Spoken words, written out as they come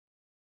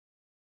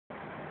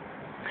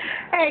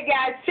Hey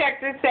guys, check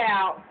this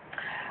out.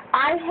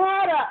 I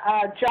had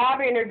a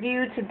job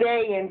interview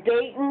today in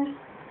Dayton,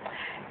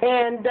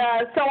 and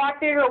so I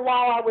figured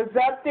while I was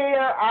up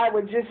there, I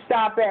would just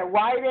stop at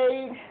Rite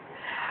Aid.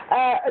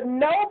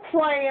 No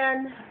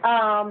plan.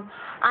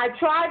 I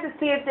tried to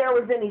see if there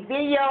was any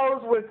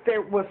videos, if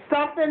there was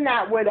something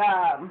that would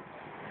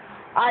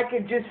I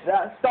could just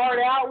start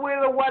out with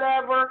or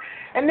whatever.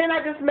 And then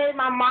I just made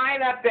my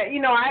mind up that,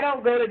 I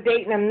don't go to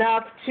Dayton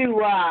enough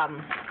to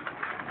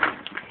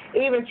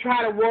even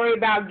try to worry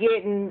about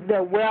getting the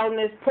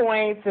wellness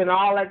points and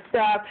all that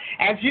stuff.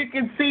 As you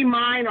can see,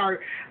 mine are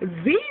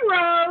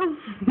zero.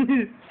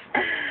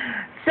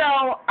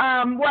 So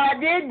what I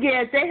did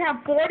get, they have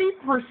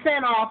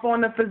 40% off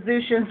on the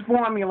Physicians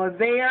Formula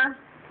there.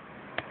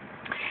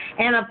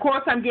 And, of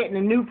course, I'm getting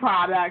a new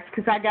product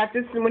because I got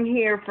this one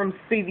here from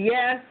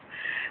CVS.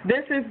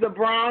 This is the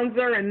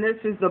bronzer, and this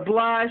is the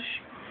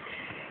blush.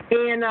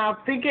 And I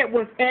think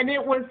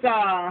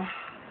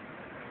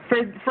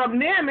from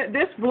them,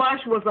 this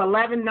blush was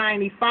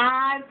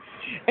 $11.95,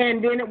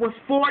 and then it was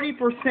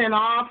 40%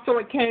 off, so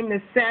it came to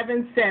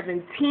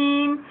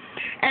 $7.17.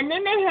 And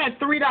then they had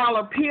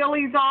 $3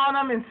 peelies on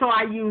them, and so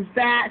I used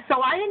that.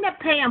 So I ended up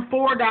paying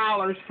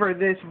 $4 for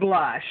this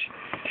blush,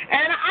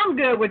 and I'm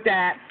good with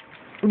that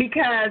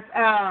because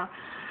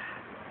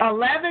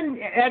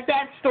 11 at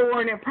that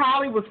store, and it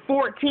probably was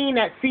 14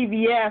 at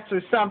CVS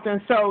or something.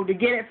 So to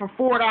get it for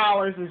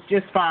 $4 is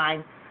just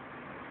fine.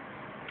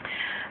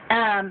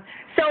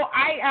 So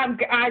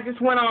I just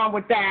went on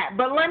with that.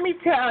 But let me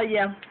tell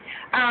you,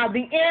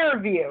 the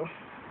interview.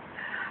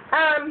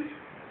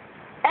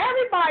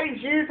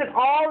 Everybody's using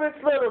all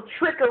this little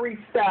trickery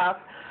stuff,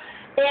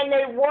 and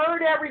they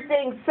word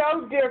everything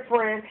so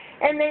different,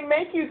 and they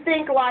make you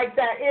think like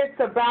that it's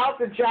about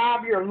the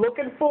job you're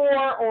looking for,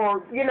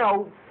 or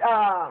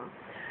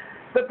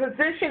the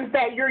positions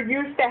that you're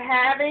used to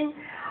having,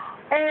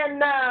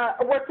 and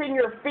what's in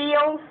your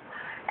field.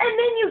 And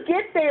then you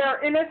get there,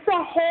 and it's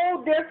a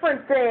whole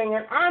different thing,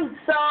 and I'm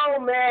so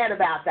mad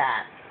about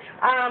that.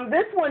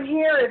 This one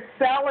here is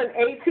selling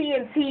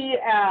AT&T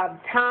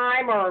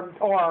time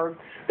or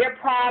their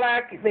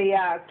product,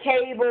 the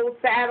cable,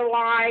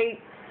 satellite,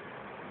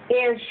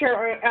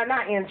 insurance,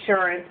 not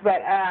insurance,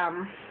 but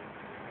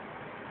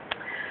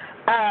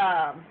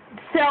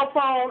cell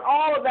phone,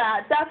 all of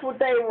that. That's what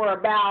they were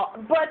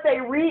about. But they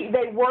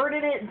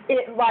worded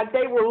it like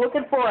they were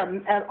looking for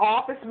an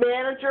office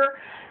manager,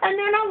 and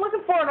they're not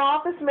looking for an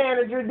office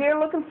manager. They're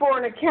looking for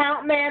an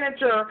account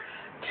manager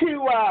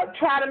to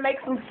try to make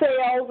some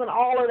sales and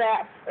all of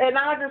that. And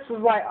I just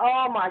was like,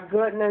 oh my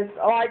goodness,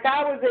 like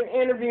I was an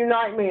interview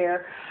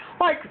nightmare.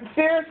 Like,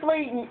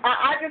 seriously,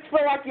 I just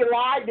feel like you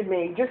lied to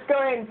me. Just go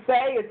ahead and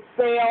say it's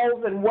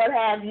sales and what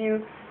have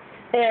you,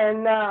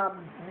 and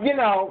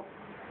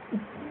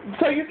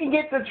so you can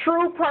get the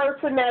true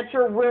person that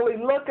you're really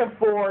looking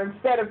for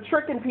instead of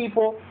tricking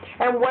people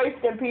and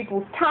wasting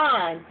people's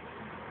time.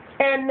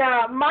 And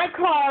my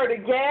car, the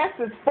gas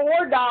is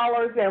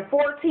 $4.14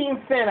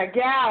 a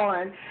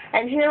gallon,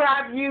 and here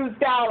I've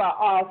used out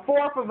a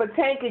fourth of a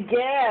tank of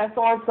gas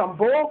on some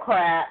bull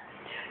crap.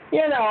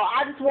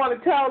 I just want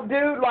to tell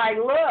dude, like,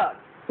 look,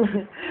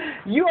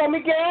 you owe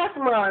me gas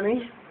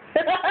money.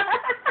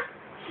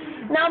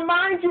 Now,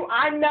 mind you,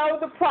 I know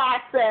the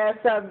process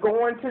of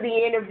going to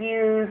the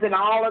interviews and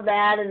all of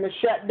that, and the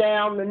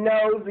shutdown, the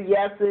no's, the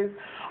yeses,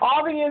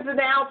 all the ins and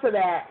outs of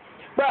that.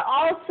 But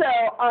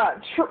also,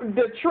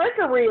 the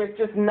trickery is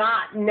just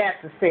not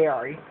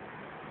necessary.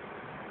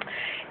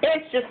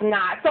 It's just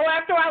not. So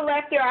after I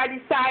left there, I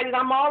decided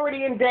I'm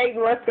already in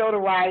Dayton. Let's go to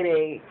Rite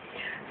Aid.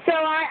 So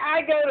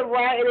I go to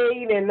Rite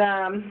Aid, and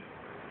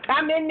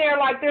I'm in there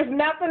like there's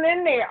nothing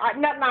in there.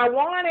 Nothing I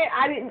wanted.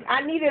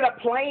 I needed a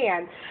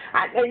plan.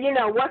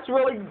 What's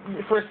really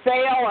for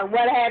sale or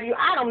what have you.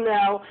 I don't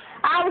know.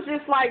 I was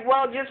just like,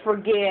 well, just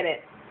forget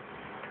it.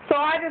 So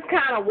I just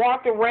kind of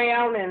walked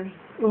around and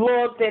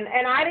looked, and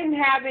I didn't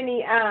have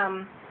any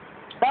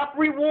up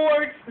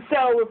rewards.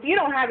 So if you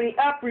don't have any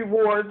up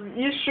rewards,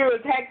 you sure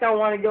as heck don't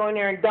want to go in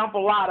there and dump a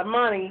lot of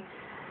money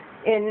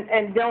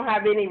and don't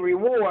have any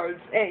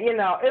rewards. And,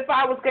 if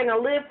I was going to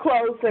live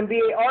close and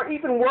or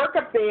even work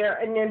up there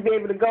and then be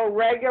able to go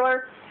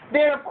regular,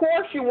 then of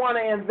course you want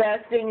to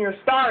invest in your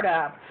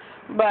startup.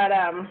 But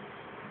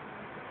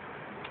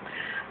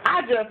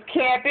I just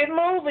kept it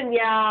moving,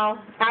 y'all.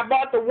 I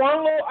bought the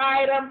one little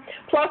item,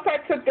 plus I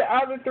took the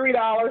other $3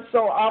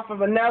 off of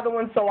another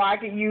one so I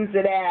could use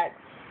it at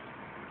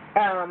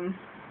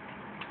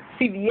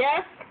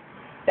CVS.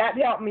 That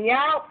helped me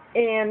out,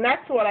 and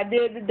that's what I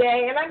did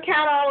today. And I'm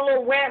kind of on a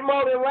little rant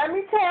mode, and let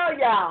me tell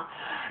y'all,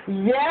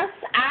 yes,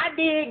 I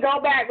did go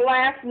back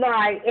last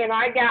night, and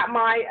I got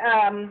my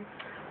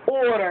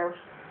order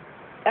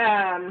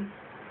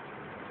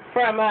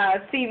from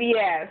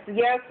CVS.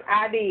 Yes,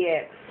 I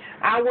did.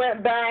 I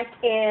went back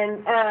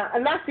and,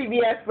 not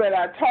CVS, but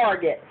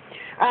Target.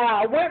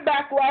 I went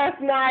back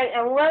last night,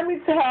 and let me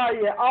tell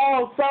you,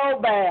 so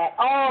bad.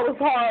 It was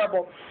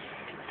horrible.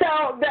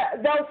 So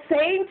those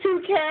same two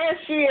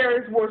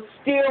cashiers were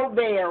still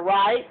there,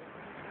 right?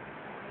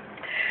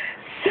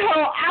 So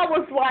I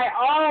was like,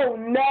 oh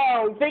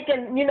no,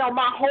 thinking,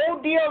 my whole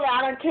deal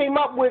that I came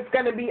up with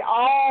going to be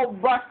all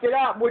busted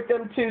up with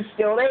them two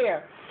still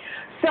there.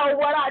 So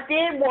what I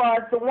did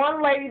was, the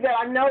one lady that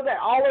I know that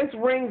always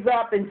rings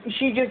up and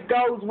she just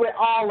goes with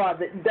all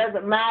of it,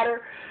 doesn't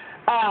matter.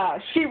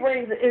 She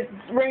rings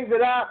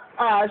it up.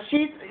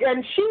 She's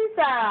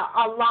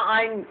a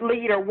line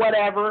lead or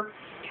whatever,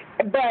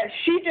 but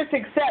she just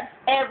accepts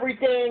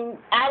everything.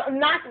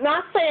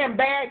 Not saying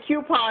bad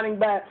couponing,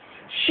 but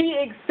she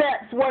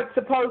accepts what's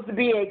supposed to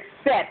be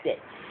accepted.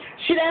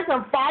 She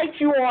doesn't fight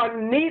you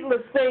on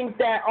needless things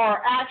that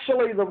are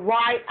actually the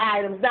right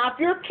items. Now, if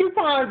your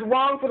coupon's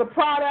wrong for the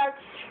product,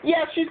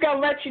 yeah, she's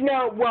going to let you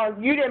know, well,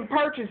 you didn't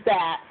purchase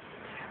that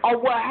or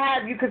what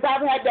have you, because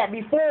I've had that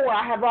before where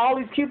I have all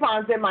these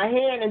coupons in my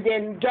hand and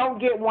then don't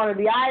get one of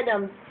the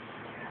items.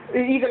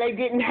 Either they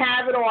didn't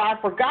have it or I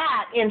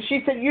forgot, and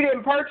she said, you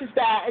didn't purchase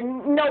that,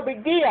 and no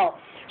big deal.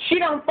 She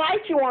don't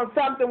fight you on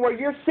something where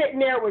you're sitting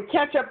there with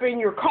ketchup in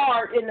your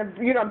cart and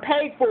you done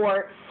paid for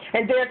it,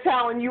 and they're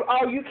telling you,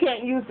 oh, you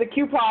can't use the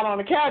coupon on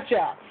the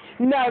ketchup.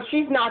 No,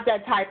 she's not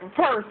that type of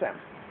person.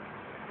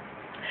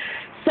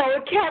 So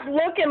it kept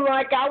looking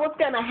like I was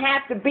going to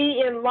have to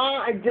be in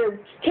line to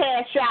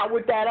cash out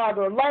with that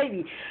other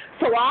lady.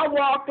 So I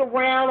walked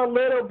around a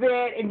little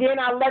bit, and then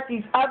I let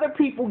these other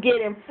people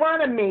get in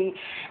front of me.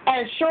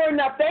 And sure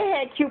enough, they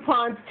had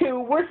coupons too.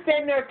 We're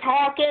sitting there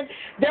talking.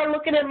 They're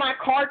looking at my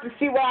cart to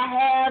see what I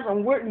have,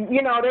 and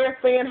they're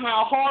saying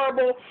how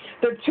horrible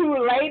the two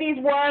ladies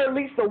were. At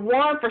least the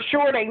one for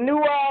sure they knew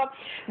of.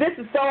 This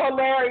is so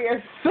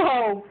hilarious.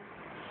 So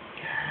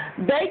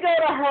they go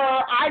to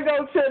her, I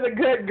go to the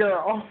good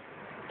girl.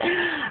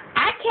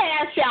 I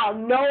cash out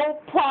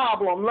no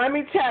problem. Let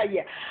me tell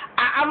you,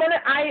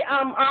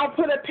 I'll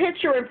put a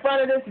picture in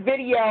front of this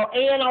video,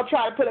 and I'll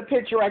try to put a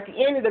picture at the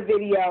end of the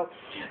video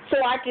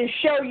so I can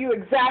show you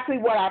exactly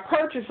what I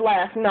purchased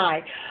last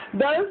night.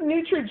 Those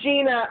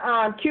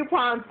Neutrogena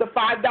coupons, the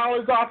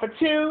 $5 off of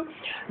two,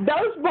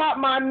 those bought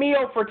my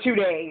meal for 2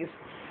 days.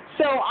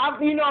 So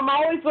I'm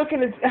always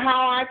looking at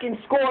how I can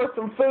score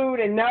some food,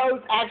 and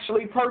those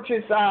actually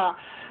purchase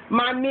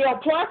my meal.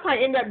 Plus, I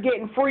end up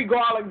getting free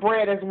garlic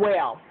bread as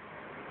well.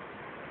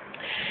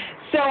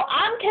 So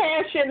I'm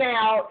cashing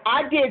out.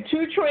 I did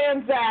 2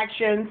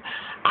 transactions.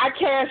 I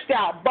cashed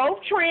out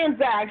both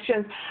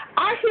transactions.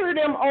 I hear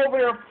them over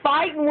there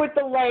fighting with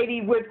the lady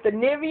with the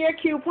Nivea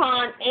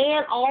coupon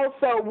and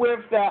also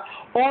with the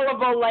Olive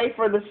Olay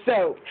for the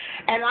soap.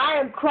 And I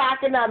am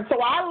cracking up.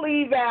 So I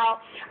leave out.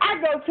 I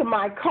go to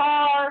my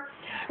car,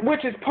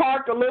 which is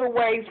parked a little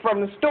ways from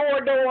the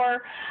store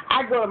door.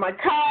 I go to my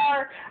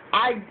car.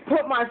 I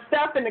put my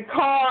stuff in the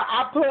car.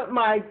 I put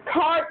my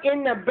cart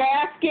in the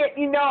basket.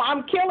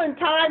 I'm killing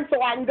time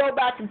so I can go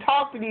back and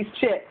talk to these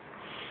chicks.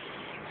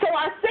 So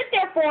I sit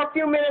there for a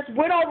few minutes,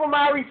 went over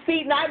my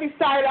receipt, and I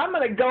decided I'm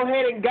going to go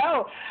ahead and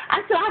go.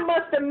 I said I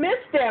must have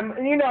missed them.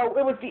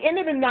 It was the end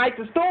of the night.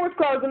 The store was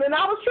closing, and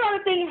I was trying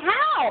to think,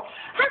 how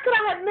could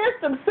I have missed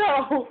them?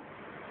 So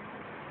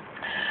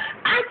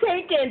I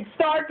take and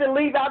start to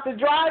leave out the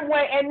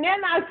driveway, and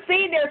then I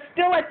see they're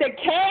still at the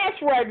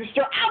cash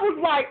register. I was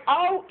like,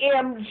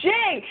 OMG.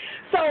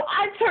 So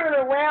I turn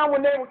around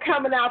when they were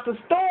coming out the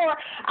store.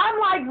 I'm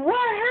like, what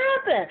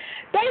happened?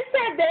 They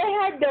said they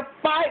had to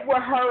fight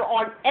with her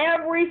on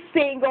every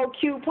single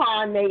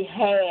coupon they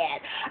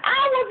had.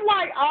 I was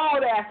like, oh,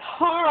 that's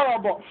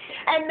horrible.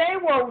 And they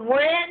were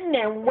ranting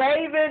and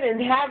raving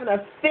and having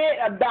a fit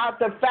about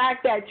the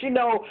fact that,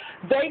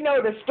 they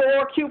know the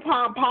store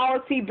coupon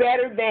policy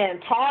better than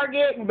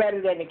Target and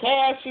better than the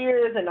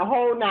cashiers and the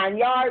whole 9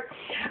 yards.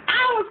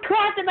 I was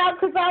cracking up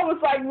because I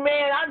was like,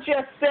 man, I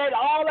just said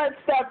all that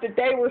stuff that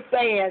they were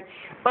saying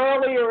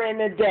earlier in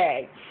the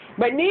day.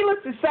 But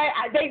needless to say,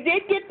 they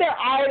did get their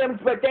items,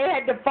 but they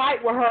had to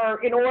fight with her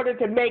in order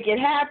to make it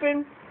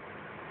happen.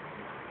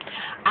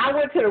 I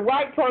went to the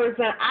right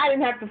person. I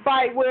didn't have to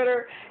fight with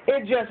her.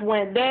 It just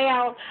went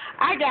down.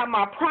 I got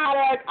my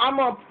product. I'm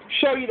going to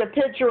show you the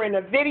picture in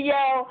the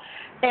video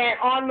and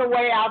on the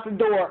way out the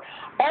door.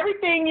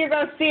 Everything you're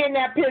going to see in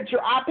that picture,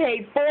 I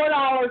paid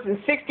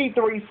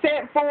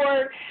 $4.63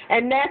 for it,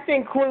 and that's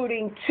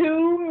including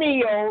 2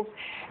 meals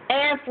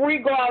and free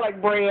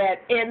garlic bread,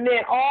 and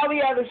then all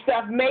the other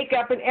stuff,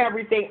 makeup and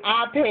everything,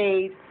 I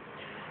paid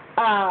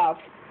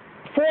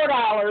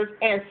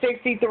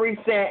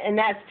 $4.63, and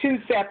that's 2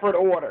 separate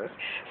orders.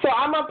 So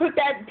I'm going to put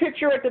that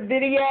picture at the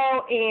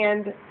video,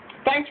 and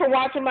thanks for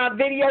watching my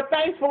video.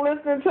 Thanks for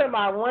listening to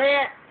my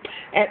rant,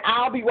 and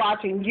I'll be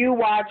watching you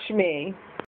watch me.